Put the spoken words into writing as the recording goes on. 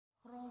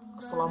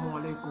Assalamu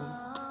alaikum.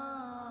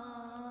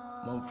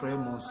 Mon frère,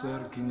 mon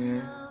soeur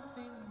Guinée.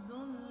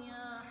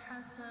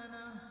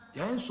 Il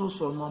y a une chose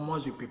seulement, moi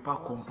je ne peux pas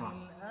comprendre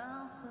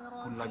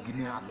pour la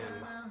Guinée à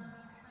l'aile.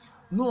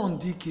 Nous on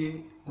dit que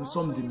nous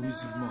sommes des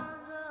musulmans,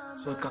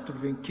 soit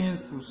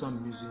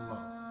 95%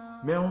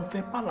 musulmans, mais on ne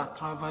fait pas le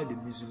travail des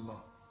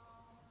musulmans.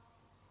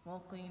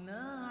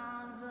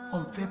 On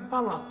ne fait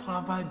pas le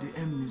travail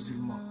d'un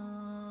musulman.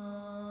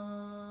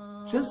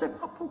 Je ne sais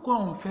pas pourquoi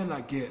on fait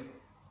la guerre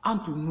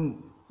entre nous.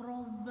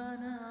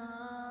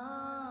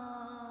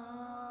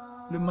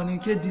 Le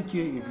mannequin dit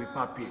qu'il ne veut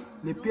pas payer.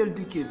 Le père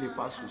dit qu'il ne veut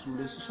pas sous.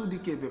 Le sous dit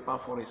qu'il ne veut pas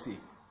forester.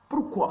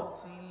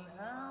 Pourquoi?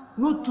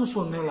 Nous tous,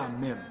 on est la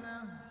même.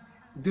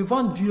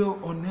 Devant Dieu,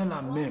 on est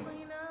la même.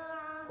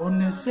 On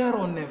est sœurs,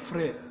 on est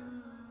frères.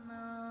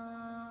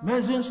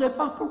 Mais je ne sais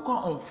pas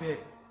pourquoi on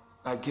fait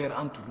la guerre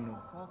entre nous.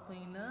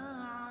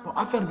 Pour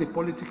affaire de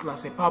politique, là,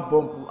 ce n'est pas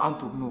bon pour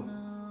entre nous.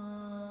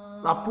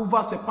 La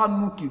pouvoir, ce n'est pas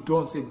nous qui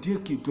donnons, c'est Dieu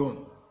qui donne.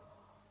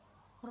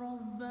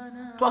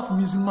 Toi,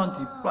 musulman,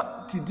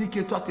 tu dis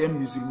que toi, tu es un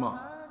musulman.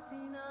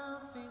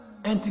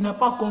 Et tu n'as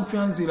pas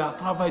confiance dans le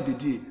travail de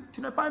Dieu.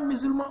 Tu n'es pas un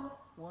musulman.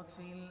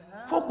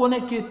 Il faut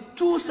connaître que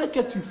tout ce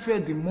que tu fais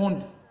du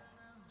monde,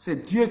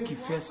 c'est Dieu qui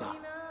fait ça.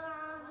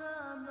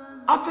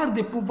 Affaire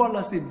de pouvoir,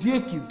 là, c'est Dieu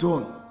qui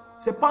donne.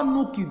 Ce n'est pas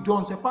nous qui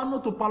donnons, ce n'est pas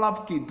notre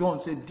parole qui donne,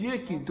 c'est Dieu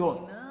qui donne.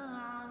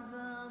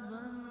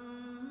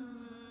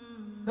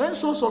 Une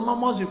chose seulement,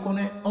 moi je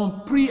connais, on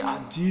prie à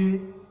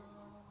Dieu.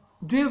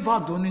 Dieu va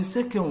donner ce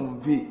qu'on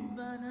veut.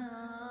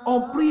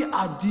 On prie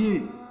à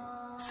Dieu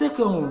ce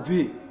qu'on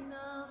veut.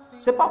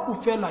 Ce n'est pas pour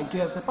faire la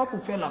guerre, ce n'est pas pour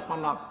faire la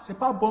parole. Ce n'est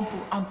pas bon pour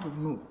entre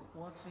nous.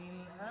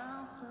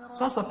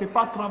 Ça ne peut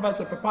pas travailler,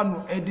 ça ne peut pas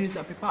nous aider,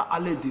 ça ne peut pas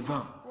aller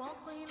devant.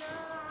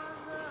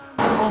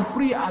 On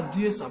prie à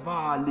Dieu, ça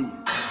va aller.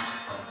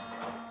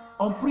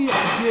 On prie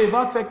à Dieu, il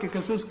va faire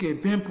quelque chose qui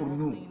est bien pour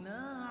nous.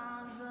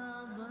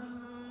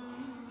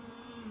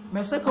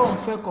 Mais ce qu'on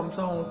fait comme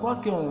ça, on croit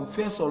qu'on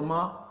fait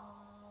seulement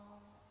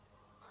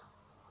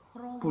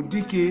pour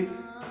dire que,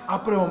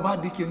 après on va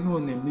dire que nous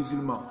on est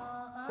musulmans.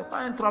 Ce n'est pas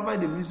un travail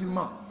de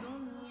musulmans.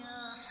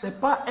 Ce n'est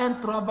pas un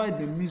travail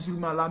de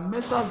musulmans. La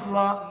message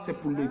là, c'est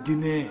pour les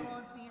Guinéens.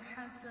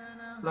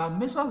 La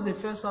message de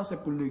faire ça,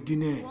 c'est pour les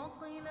Guinéens.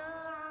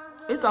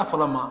 Et ta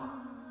flama,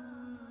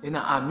 il y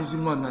a un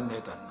musulman dans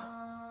le temps.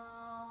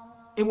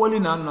 Et wali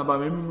na ba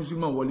même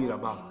musulman wali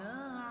rabam.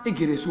 Et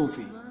gere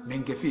sofi,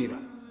 mengefira.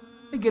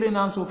 Et gere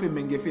na sofi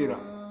mengefira.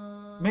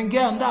 Menge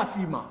anda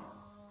fima,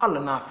 alla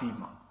na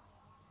fima.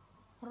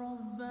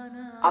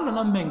 Alla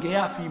na menge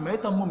ya fima,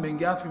 eta mo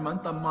menge ya fima,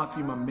 anta ma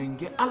fima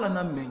menge, alla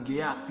na menge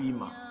ya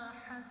fima.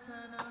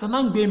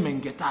 Atanangbe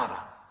menge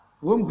tara,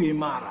 wongbe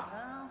mara.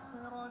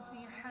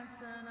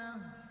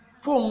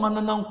 Fo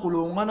ngana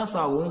nankulo ngana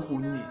sa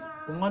wonhunyi,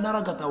 ngana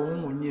ragata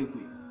wonhunyi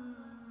kwe.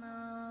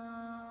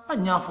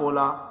 Anya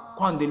fola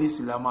kwandeli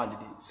silama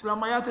lidi.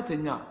 Silama ya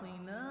tetenya.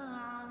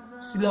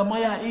 Silama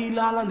ya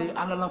ilala le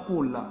alala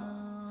kula.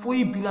 Fo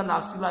ibila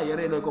la sila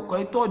yere le ko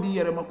ito di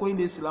yere ma ko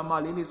ile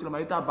silama le ile silama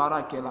ita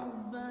barakela.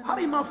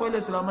 Hari ma fo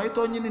ile silama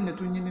ito nyini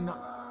netu nyini na.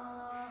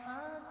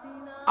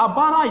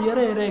 Abara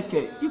yere yere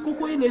ke iko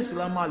ko ile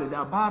silama le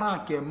da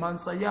barake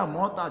mansa ya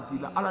mota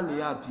dila ala le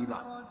ya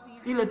dila.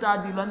 Ile ta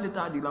dila nde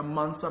ta dila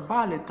mansa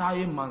bale ta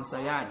ye mansa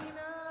ya di.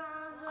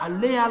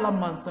 Ale ala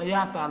mansa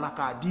ya ta la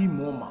ka di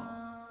moma.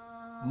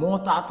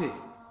 Motate.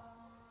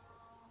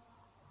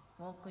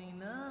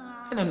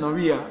 Ene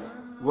novia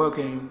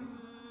working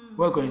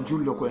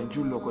jullo ko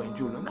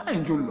jullo na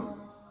jullo.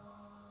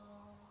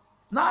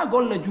 Na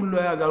golle jullo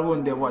ya gal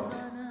wonde wadde.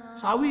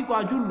 Sa wi ko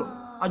jullo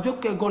a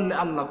jokke golle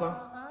Allah ko.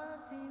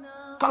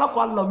 Kala ko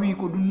Allah wi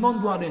ko dum non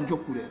do aden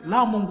jokkure.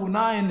 La mungu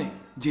na ene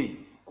je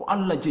ko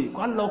Allah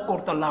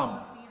korta lamu.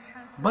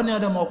 Bani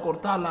adam o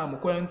korta lamu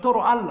ko en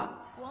toro Allah.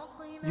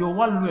 Yo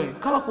walwe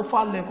kala ko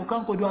falle ko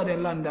kanko do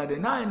aden landade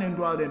na enen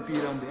do aden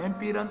pirande en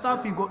piranta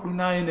fi goddu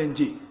na enen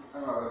je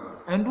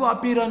en do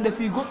pirande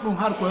fi goddu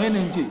har ko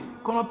enen je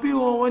kono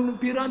piwo won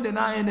pirande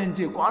na enen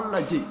je ko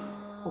Allah je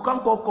ko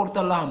kanko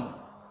korta lamu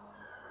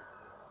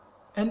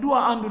en do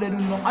andude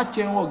dum non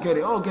acce o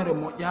gere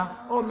moƴƴa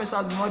o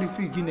message mi wadi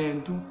fi Guinée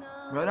en tu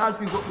mi wada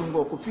fi goddu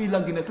go ko fi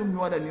la Guinée tum mi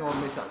wada ni o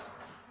message.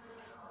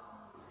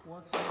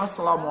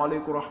 Assalamu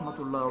alaikum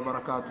rahmatullahi wa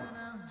barakatuh.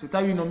 Si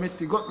tawi no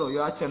metti goddo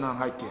yo acce nan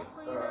hakke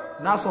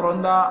na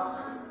soronda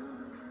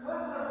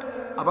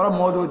abara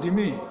modo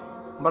dimi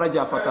mbara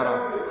jafatara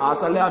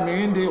asale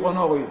aminde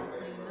onowi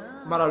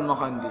maral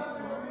makhandi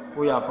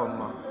o ya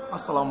famma.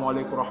 Assalamu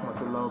alaikum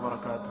rahmatullahi wa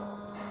barakatuh.